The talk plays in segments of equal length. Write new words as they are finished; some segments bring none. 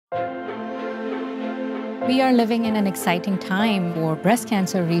We are living in an exciting time for breast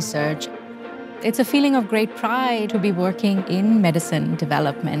cancer research. It's a feeling of great pride to be working in medicine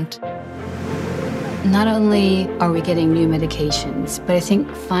development. Not only are we getting new medications, but I think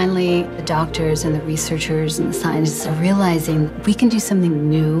finally the doctors and the researchers and the scientists are realizing we can do something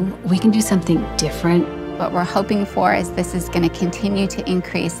new, we can do something different. What we're hoping for is this is going to continue to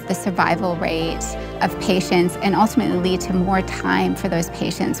increase the survival rate of patients and ultimately lead to more time for those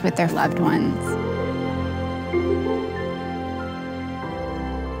patients with their loved ones.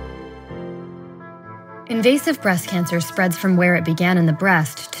 Invasive breast cancer spreads from where it began in the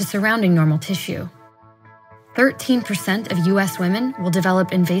breast to surrounding normal tissue. 13% of U.S. women will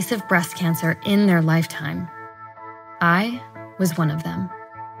develop invasive breast cancer in their lifetime. I was one of them.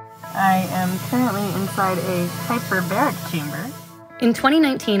 I am currently inside a hyperbaric chamber. In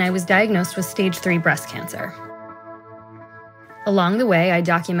 2019, I was diagnosed with stage 3 breast cancer. Along the way, I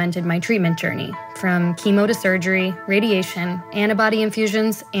documented my treatment journey, from chemo to surgery, radiation, antibody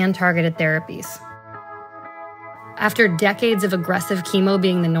infusions, and targeted therapies. After decades of aggressive chemo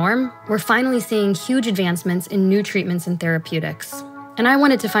being the norm, we're finally seeing huge advancements in new treatments and therapeutics. And I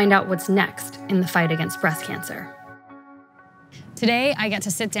wanted to find out what's next in the fight against breast cancer. Today, I get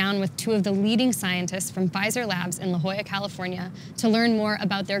to sit down with two of the leading scientists from Pfizer Labs in La Jolla, California, to learn more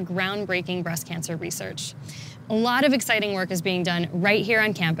about their groundbreaking breast cancer research. A lot of exciting work is being done right here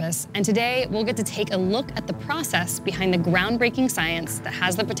on campus, and today we'll get to take a look at the process behind the groundbreaking science that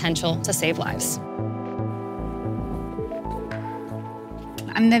has the potential to save lives.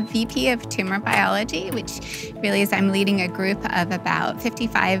 I'm the VP of Tumor Biology, which really is I'm leading a group of about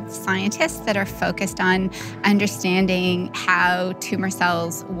 55 scientists that are focused on understanding how tumor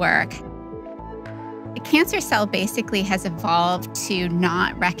cells work. A cancer cell basically has evolved to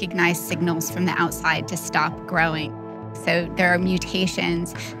not recognize signals from the outside to stop growing. So there are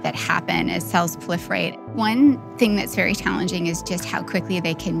mutations that happen as cells proliferate. One thing that's very challenging is just how quickly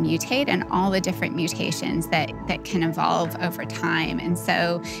they can mutate and all the different mutations that can evolve over time. And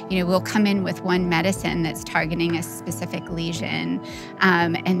so, we'll come in with one medicine that's targeting a specific lesion,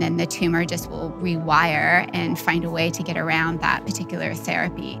 and then the tumor just will rewire and find a way to get around that particular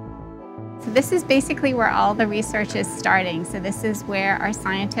therapy. So this is basically where all the research is starting. So this is where our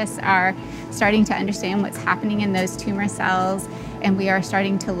scientists are starting to understand what's happening in those tumor cells, and we are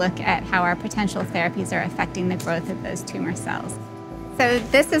starting to look at how our potential therapies are affecting the growth of those tumor cells. So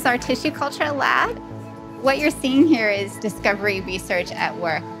this is our tissue culture lab. What you're seeing here is discovery research at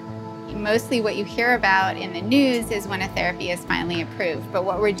work. Mostly what you hear about in the news is when a therapy is finally approved. But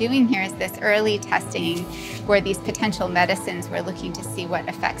what we're doing here is this early testing where these potential medicines, we're looking to see what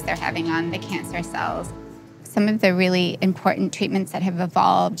effects they're having on the cancer cells. Some of the really important treatments that have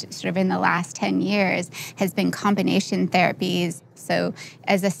evolved sort of in the last 10 years has been combination therapies. So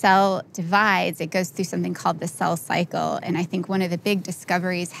as a cell divides, it goes through something called the cell cycle. And I think one of the big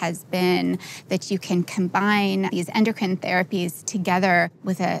discoveries has been that you can combine these endocrine therapies together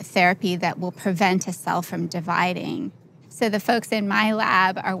with a therapy that will prevent a cell from dividing. So the folks in my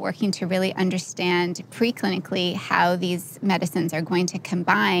lab are working to really understand preclinically how these medicines are going to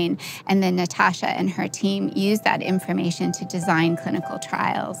combine, and then Natasha and her team use that information to design clinical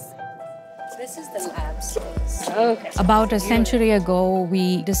trials. This is the lab space. Okay. About a century ago,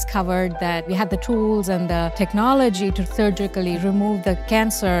 we discovered that we had the tools and the technology to surgically remove the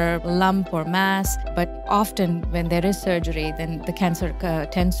cancer lump or mass, but often when there is surgery, then the cancer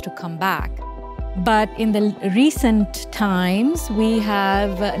tends to come back. But in the recent times, we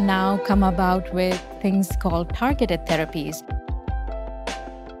have now come about with things called targeted therapies.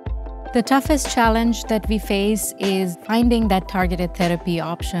 The toughest challenge that we face is finding that targeted therapy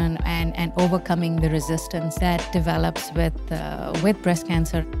option and overcoming the resistance that develops with breast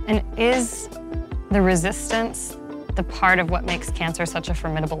cancer. And is the resistance the part of what makes cancer such a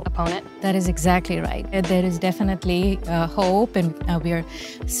formidable opponent? That is exactly right. There is definitely hope, and we are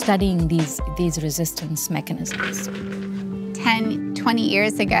studying these resistance mechanisms. 10, 20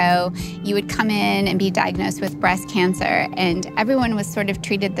 years ago, you would come in and be diagnosed with breast cancer, and everyone was sort of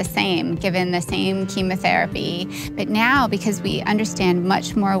treated the same, given the same chemotherapy. But now, because we understand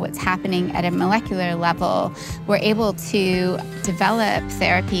much more what's happening at a molecular level, we're able to develop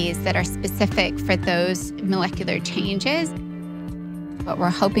therapies that are specific for those molecular changes. What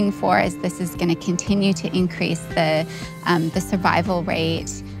we're hoping for is this is going to continue to increase the survival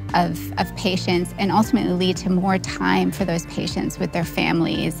rate of patients and ultimately lead to more time for those patients with their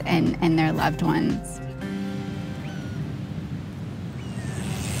families and their loved ones.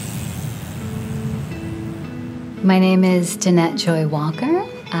 My name is Danette Joy Walker.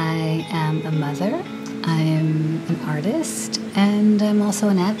 I am a mother, I am an artist, and I'm also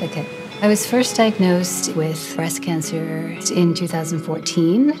an advocate. I was first diagnosed with breast cancer in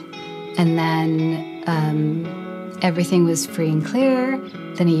 2014, and then everything was free and clear.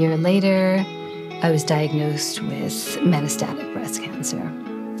 Then a year later, I was diagnosed with metastatic breast cancer.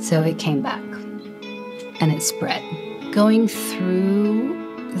 So it came back, and it spread. Going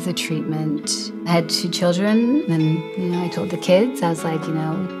through the treatment, I had 2 children, and I told the kids, I was like,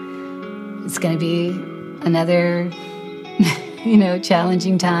 it's going to be another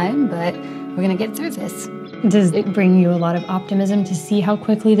challenging time, but we're going to get through this. Does it bring you a lot of optimism to see how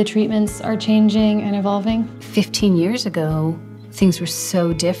quickly the treatments are changing and evolving? 15 years ago, things were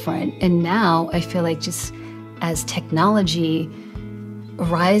so different. And now I feel like just as technology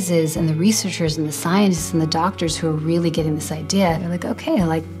rises and the researchers and the scientists and the doctors who are really getting this idea, they're like, okay,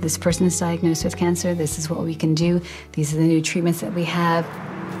 like this person is diagnosed with cancer, this is what we can do, these are the new treatments that we have.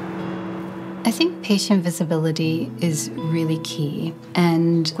 I think patient visibility is really key.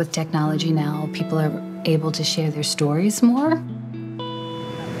 And with technology now, people are able to share their stories more.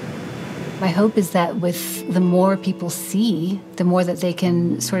 My hope is that with the more people see, the more that they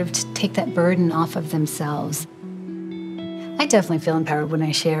can sort of take that burden off of themselves. I definitely feel empowered when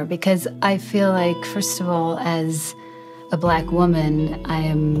I share because I feel like, first of all, as a Black woman, I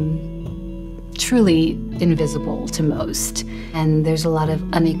am truly invisible to most. And there's a lot of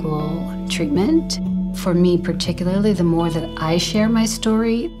unequal treatment. For me particularly, the more that I share my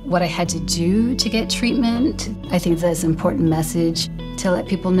story, what I had to do to get treatment, I think that's an important message to let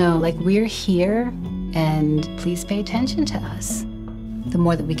people know, like, we're here and please pay attention to us. The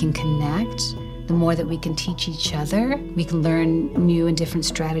more that we can connect, the more that we can teach each other, we can learn new and different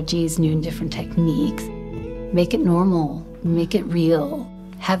strategies, new and different techniques. Make it normal, make it real,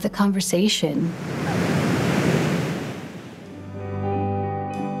 have the conversation.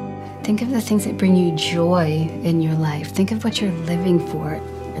 Think of the things that bring you joy in your life. Think of what you're living for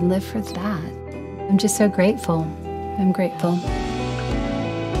and live for that. I'm just so grateful. I'm grateful.